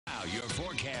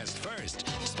Broadcast first.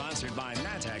 Sponsored by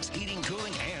Matex Heating,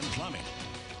 Cooling, and Plumbing.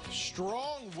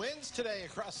 Strong winds today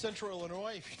across central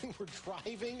Illinois. If you were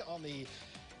driving on the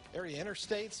area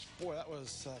interstates, boy, that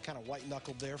was kind of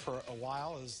white-knuckled there for a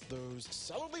while as those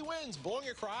southerly winds blowing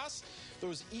across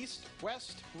those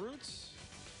east-west routes.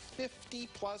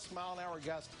 50-plus mile-an-hour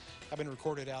gusts have been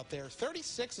recorded out there.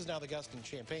 36 is now the gust in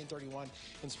Champaign, 31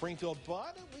 in Springfield,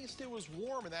 but at least it was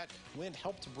warm, and that wind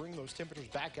helped to bring those temperatures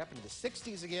back up into the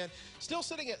 60s again. Still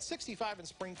sitting at 65 in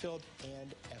Springfield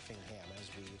and Effingham. As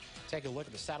we take a look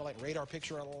at the satellite radar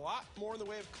picture, a lot more in the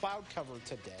way of cloud cover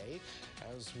today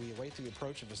as we await the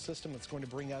approach of a system that's going to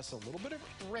bring us a little bit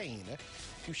of rain. A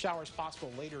few showers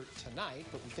possible later tonight,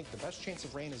 but we think the best chance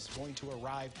of rain is going to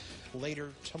arrive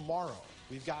later tomorrow.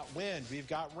 We've got wind, we've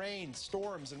got rain,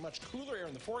 storms, and much cooler air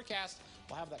in the forecast.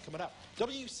 We'll have that coming up.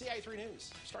 WCIA 3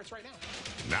 News starts right now.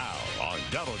 Now on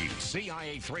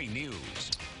WCIA 3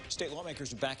 News. State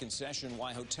lawmakers are back in session.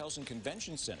 Why hotels and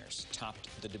convention centers topped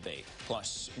the debate.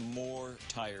 Plus, more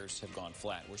tires have gone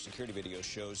flat, where security video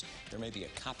shows there may be a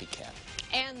copycat.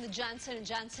 And the Johnson &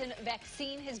 Johnson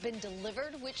vaccine has been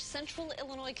delivered. Which central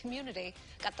Illinois community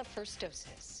got the first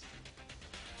doses?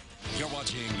 You're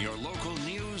watching your local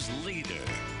news leader.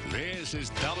 This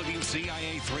is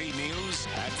WCIA 3 News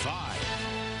at 5.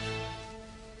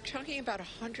 We're talking about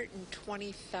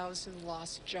 120,000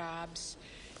 lost jobs.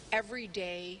 Every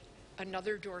day,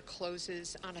 another door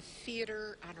closes on a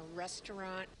theater, on a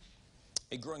restaurant.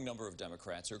 A growing number of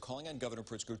Democrats are calling on Governor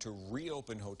Pritzker to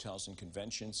reopen hotels and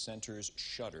convention centers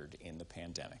shuttered in the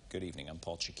pandemic. Good evening. I'm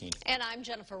Paul Cicchini. And I'm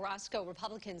Jennifer Roscoe.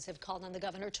 Republicans have called on the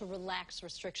governor to relax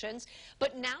restrictions,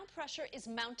 but now pressure is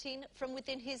mounting from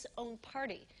within his own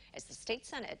party as the state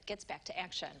Senate gets back to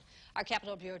action. Our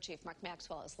Capitol Bureau Chief Mark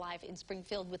Maxwell is live in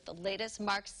Springfield with the latest.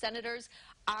 Mark, senators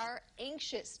are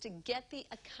anxious to get the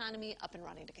economy up and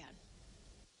running again.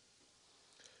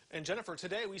 And Jennifer,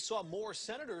 today we saw more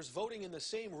senators voting in the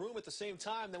same room at the same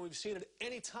time than we've seen at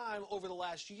any time over the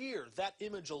last year. That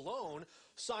image alone,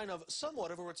 sign of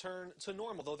somewhat of a return to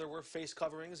normal, though there were face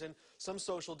coverings and some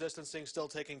social distancing still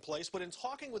taking place. But in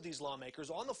talking with these lawmakers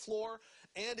on the floor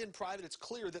and in private, it's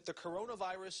clear that the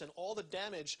coronavirus and all the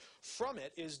damage from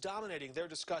it is dominating their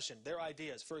discussion, their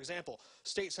ideas. For example,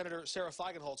 State Senator Sarah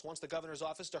Feigenholtz wants the governor's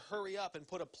office to hurry up and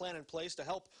put a plan in place to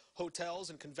help hotels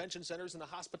and convention centers and the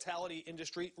hospitality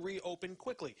industry reopen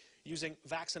quickly, using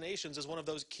vaccinations as one of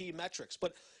those key metrics.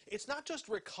 But it's not just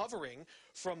recovering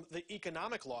from the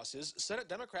economic losses. Senate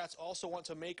Democrats also want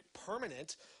to make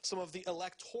permanent some of the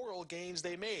electoral gains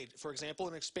they made. For example,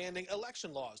 in expanding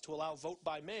election laws to allow vote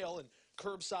by mail and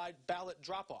curbside ballot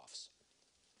drop-offs.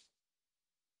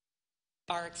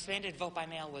 Our expanded vote by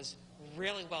mail was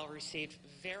really well received,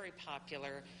 very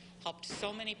popular, helped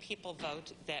so many people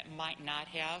vote that might not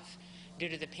have due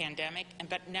to the pandemic,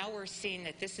 but now we're seeing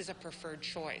that this is a preferred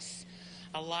choice.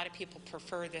 A lot of people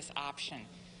prefer this option.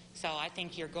 So I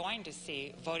think you're going to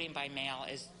see voting by mail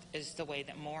is the way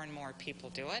that more and more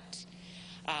people do it.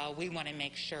 We want to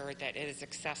make sure that it is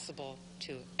accessible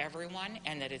to everyone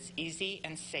and that it's easy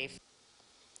and safe.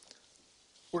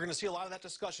 We're going to see a lot of that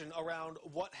discussion around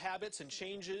what habits and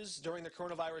changes during the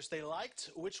coronavirus they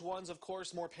liked, which ones, of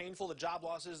course, more painful, the job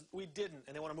losses we didn't,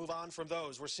 and they want to move on from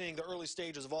those. We're seeing the early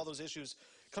stages of all those issues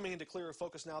coming into clearer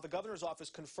focus now. The governor's office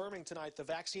confirming tonight the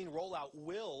vaccine rollout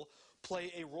will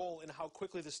play a role in how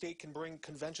quickly the state can bring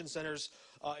convention centers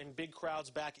and big crowds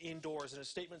back indoors. In a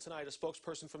statement tonight, a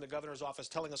spokesperson from the governor's office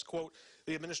telling us, quote,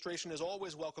 the administration has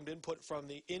always welcomed input from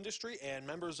the industry and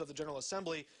members of the General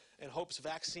Assembly and hopes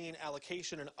vaccine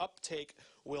allocation and uptake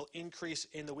will increase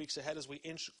in the weeks ahead as we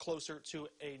inch closer to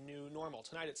a new normal.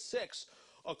 Tonight at 6,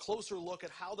 a closer look at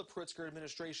how the Pritzker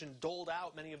administration doled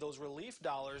out many of those relief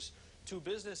dollars to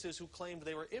businesses who claimed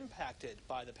they were impacted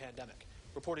by the pandemic.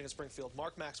 Reporting in Springfield,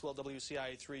 Mark Maxwell,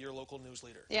 WCIA 3, your local news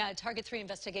leader. Yeah, Target 3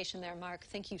 investigation there, Mark.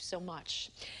 Thank you so much.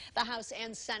 The House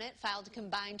and Senate filed a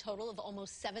combined total of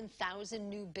almost 7,000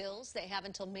 new bills. They have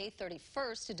until May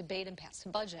 31st to debate and pass a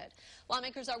budget.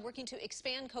 Lawmakers are working to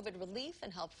expand COVID relief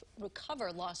and help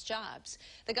recover lost jobs.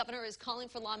 The governor is calling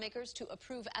for lawmakers to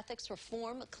approve ethics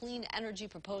reform, clean energy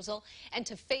proposal, and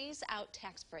to phase out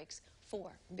tax breaks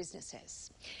for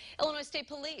businesses. Illinois State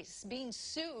Police being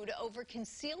sued over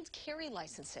concealed carry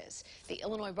licenses. The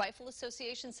Illinois Rifle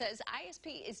Association says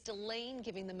ISP is delaying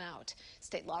giving them out.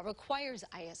 State law requires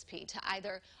ISP to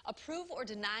either approve or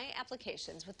deny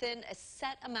applications within a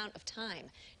set amount of time.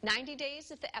 90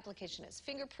 days if the application has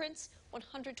fingerprints,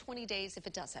 120 days if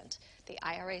it doesn't. The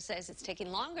IRA says it's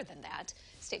taking longer than that.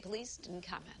 State Police didn't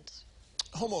comment.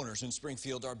 Homeowners in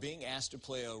Springfield are being asked to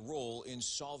play a role in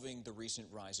solving the recent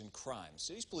rise in crime. The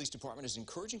city's police department is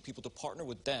encouraging people to partner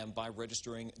with them by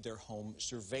registering their home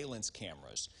surveillance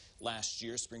cameras. Last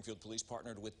year, Springfield police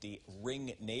partnered with the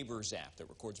Ring Neighbors app that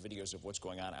records videos of what's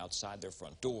going on outside their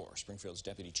front door. Springfield's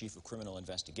Deputy Chief of Criminal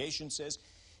Investigation says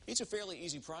it's a fairly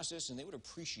easy process and they would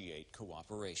appreciate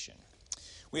cooperation.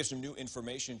 We have some new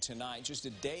information tonight. Just a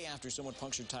day after someone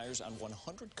punctured tires on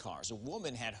 100 cars, a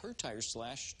woman had her tires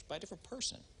slashed by a different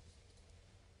person.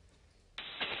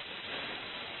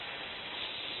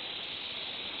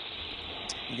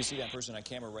 You can see that person on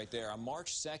camera right there. On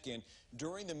March 2nd,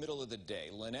 during the middle of the day,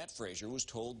 Lynette Frazier was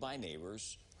told by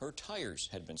neighbors her tires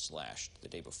had been slashed. The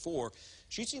day before,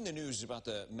 she'd seen the news about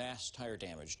the mass tire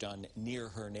damage done near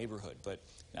her neighborhood. But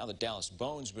now that Dallas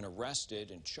Bone's been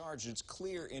arrested and charged, it's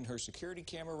clear in her security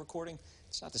camera recording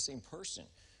it's not the same person.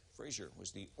 Frazier was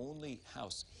the only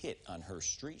house hit on her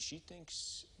street. She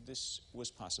thinks this was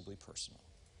possibly personal.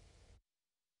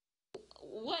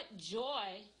 What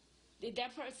joy did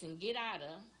that person get out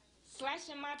of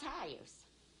slashing my tires?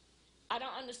 I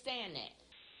don't understand that.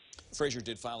 Frazier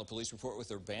did file a police report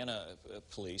with Urbana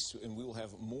Police, and we will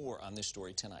have more on this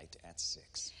story tonight at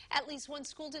 6. At least one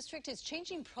school district is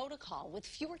changing protocol with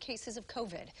fewer cases of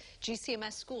COVID.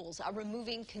 GCMS schools are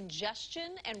removing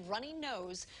congestion and runny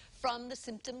nose from the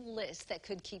symptom list that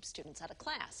could keep students out of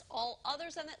class. All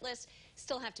others on that list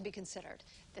still have to be considered.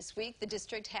 This week, the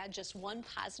district had just one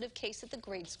positive case at the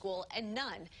grade school and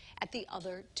none at the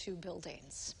other 2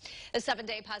 buildings. The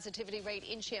 7-day positivity rate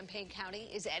in Champaign County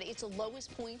is at its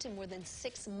lowest point in more than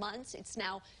 6 months. It's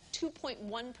now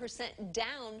 2.1%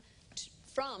 down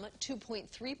from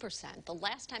 2.3%. The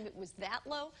last time it was that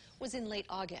low was in late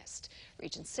August.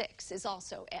 Region 6 is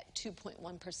also at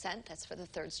 2.1%. That's for the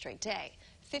 3rd straight day.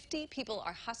 50 people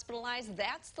are hospitalized.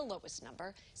 That's the lowest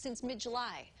number since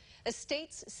mid-July. The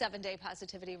state's 7-day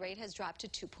positivity rate has dropped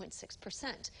to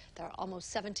 2.6%. There are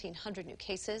almost 1,700 new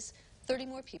cases. 30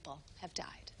 more people have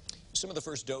died. Some of the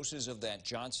first doses of that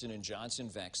Johnson & Johnson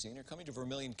vaccine are coming to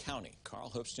Vermilion County.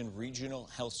 Carl Hoopston Regional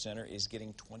Health Center is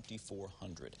getting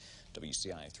 2,400.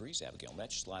 WCIA 3's Abigail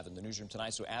Metch is live in the newsroom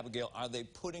tonight. So, Abigail, are they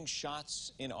putting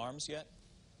shots in arms yet?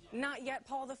 Not yet,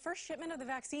 Paul. The first shipment of the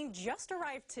vaccine just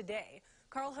arrived today.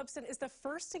 Carl Hoopston is the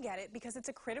first to get it because it's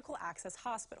a critical access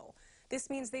hospital. This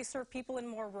means they serve people in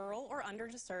more rural or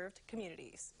underserved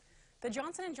communities. The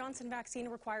Johnson & Johnson vaccine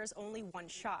requires only 1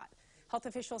 shot. Health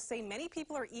officials say many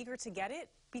people are eager to get it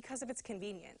because of its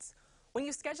convenience. When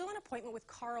you schedule an appointment with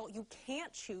Carl, you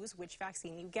can't choose which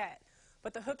vaccine you get.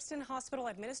 But the Hoopston Hospital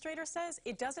administrator says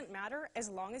it doesn't matter as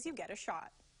long as you get a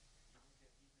shot.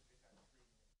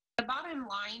 The bottom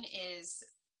line is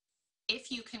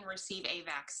if you can receive a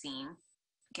vaccine,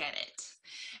 get it.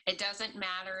 It doesn't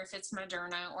matter if it's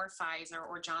Moderna or Pfizer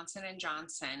or Johnson &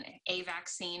 Johnson. A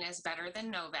vaccine is better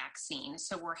than no vaccine,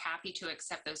 so we're happy to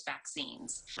accept those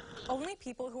vaccines. Only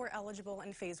people who are eligible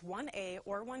in Phase 1A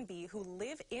or 1B who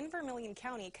live in Vermilion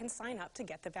County can sign up to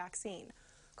get the vaccine.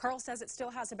 Carl says it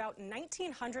still has about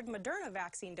 1,900 Moderna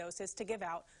vaccine doses to give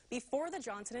out before the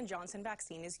Johnson & Johnson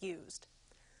vaccine is used.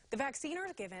 The vaccine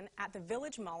is given at the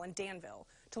Village Mall in Danville.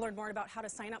 To learn more about how to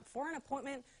sign up for an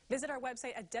appointment, visit our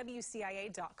website at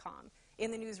WCIA.com.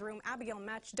 In the newsroom, Abigail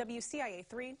Metch, WCIA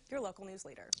 3, your local news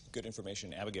leader. Good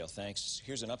information, Abigail. Thanks.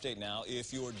 Here's an update now.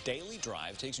 If your daily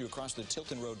drive takes you across the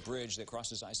Tilton Road Bridge that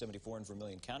crosses I-74 in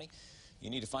Vermilion County, you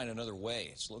need to find another way.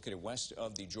 It's located west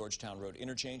of the Georgetown Road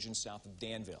interchange and south of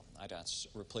Danville. IDOT's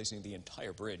replacing the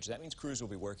entire bridge. That means crews will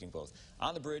be working both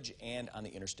on the bridge and on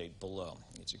the interstate below.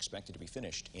 It's expected to be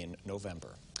finished in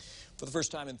November. For the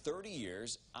first time in 30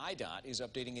 years, IDOT is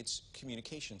updating its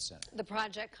communications center. The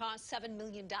project cost $7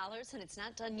 million, and it's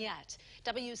not done yet.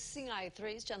 WCIA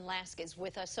 3's Jen Lask is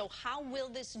with us. So how will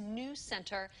this new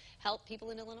center help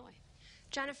people in Illinois?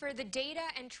 Jennifer, the data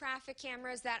and traffic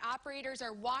cameras that operators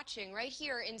are watching right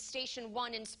here in Station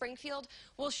 1 in Springfield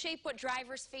will shape what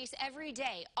drivers face every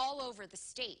day all over the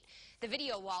state. The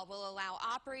video wall will allow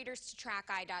operators to track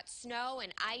IDOT snow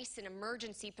and ice and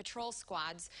emergency patrol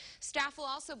squads. Staff will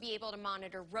also be able to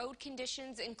monitor road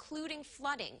conditions, including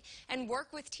flooding, and work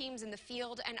with teams in the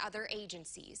field and other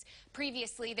agencies.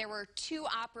 Previously, there were 2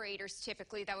 operators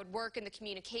typically that would work in the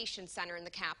communication center in the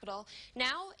Capitol.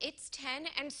 Now it's 10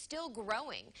 and still growing.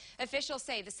 Officials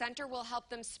say the center will help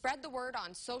them spread the word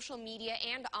on social media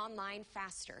and online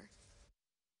faster.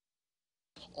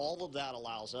 All of that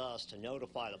allows us to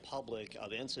notify the public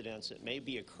of incidents that may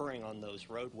be occurring on those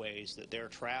roadways that they're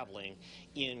traveling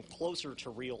in closer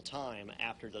to real time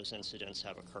after those incidents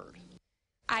have occurred.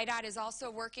 IDOT is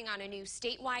also working on a new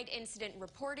statewide incident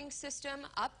reporting system,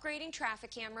 upgrading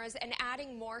traffic cameras, and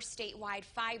adding more statewide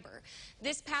fiber.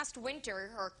 This past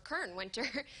winter, or current winter,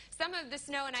 some of the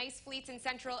snow and ice fleets in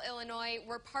central Illinois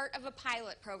were part of a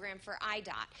pilot program for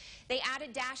IDOT. They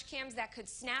added dash cams that could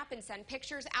snap and send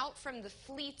pictures out from the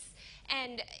fleets,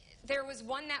 and there was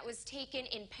one that was taken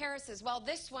in Paris as well.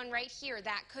 This one right here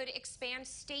that could expand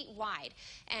statewide,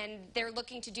 and they're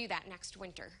looking to do that next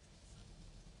winter.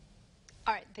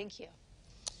 All right, thank you.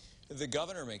 The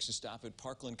governor makes a stop at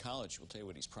Parkland College. We'll tell you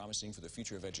what he's promising for the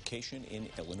future of education in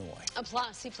Illinois.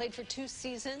 Plus, he played for 2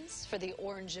 seasons for the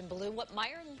Orange and Blue. What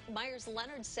Myers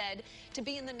Leonard said to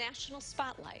be in the national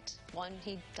spotlight, one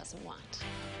he doesn't want.